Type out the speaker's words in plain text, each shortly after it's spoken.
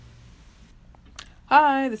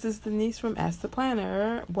Hi, this is Denise from Ask the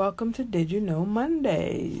Planner. Welcome to Did You Know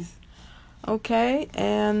Mondays. Okay,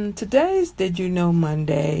 and today's Did You Know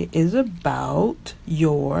Monday is about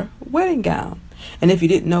your wedding gown. And if you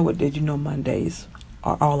didn't know what Did You Know Mondays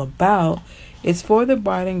are all about, it's for the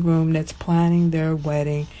bride and groom that's planning their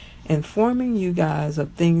wedding, informing you guys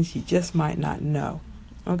of things you just might not know.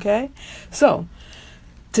 Okay, so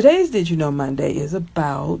today's Did You Know Monday is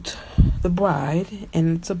about the bride,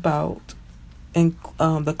 and it's about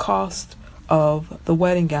the cost of the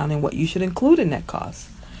wedding gown and what you should include in that cost.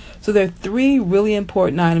 So there are three really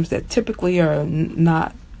important items that typically are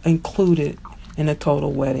not included in a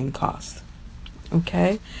total wedding cost.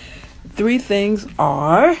 Okay? Three things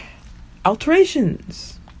are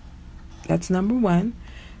alterations. That's number one.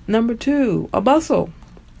 Number two, a bustle.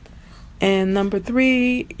 And number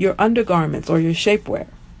three, your undergarments or your shapewear.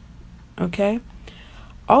 Okay?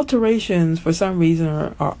 Alterations, for some reason,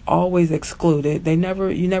 are always excluded. You never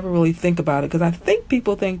really think about it, because I think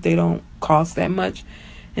people think they don't cost that much,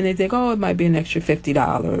 and they think, oh, it might be an extra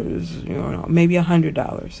 $50, maybe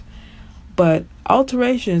 $100. But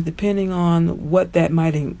alterations, depending on what that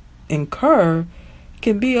might incur,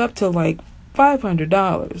 can be up to like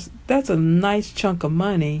 $500. That's a nice chunk of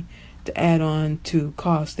money to add on to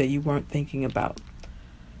costs that you weren't thinking about.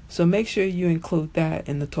 So make sure you include that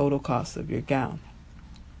in the total cost of your gown.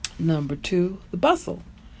 Number two, the bustle.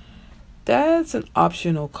 That's an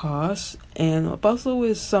optional cost, and a bustle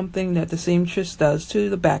is something that the seamstress does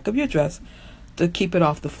to the back of your dress to keep it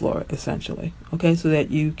off the floor, essentially. Okay, so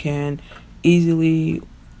that you can easily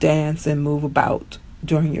dance and move about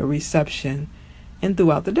during your reception and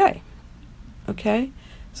throughout the day. Okay,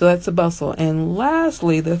 so that's a bustle. And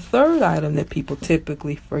lastly, the third item that people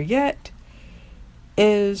typically forget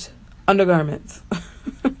is undergarments.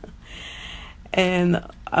 And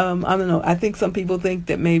I don't know, I think some people think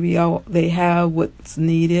that maybe they have what's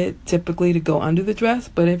needed typically to go under the dress.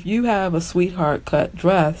 But if you have a sweetheart cut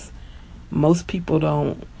dress, most people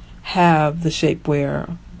don't have the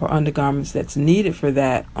shapewear or undergarments that's needed for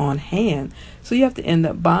that on hand. So you have to end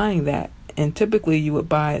up buying that. And typically you would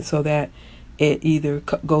buy it so that it either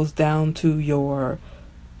goes down to your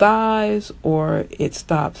thighs or it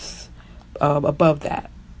stops above that.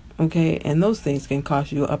 Okay, and those things can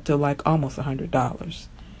cost you up to like almost $100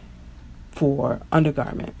 for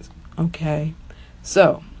undergarments. Okay,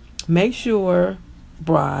 so make sure,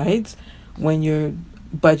 brides, when you're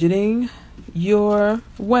budgeting your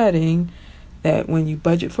wedding, that when you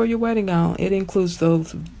budget for your wedding gown, it includes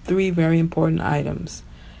those three very important items: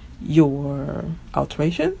 your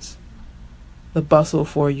alterations, the bustle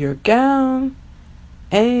for your gown,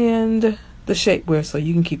 and the shapewear, so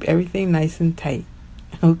you can keep everything nice and tight.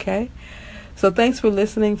 Okay, so thanks for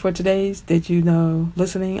listening for today's Did You Know,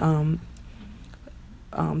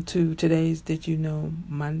 to today's Did You Know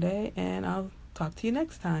Monday, and I'll talk to you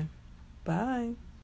next time. Bye.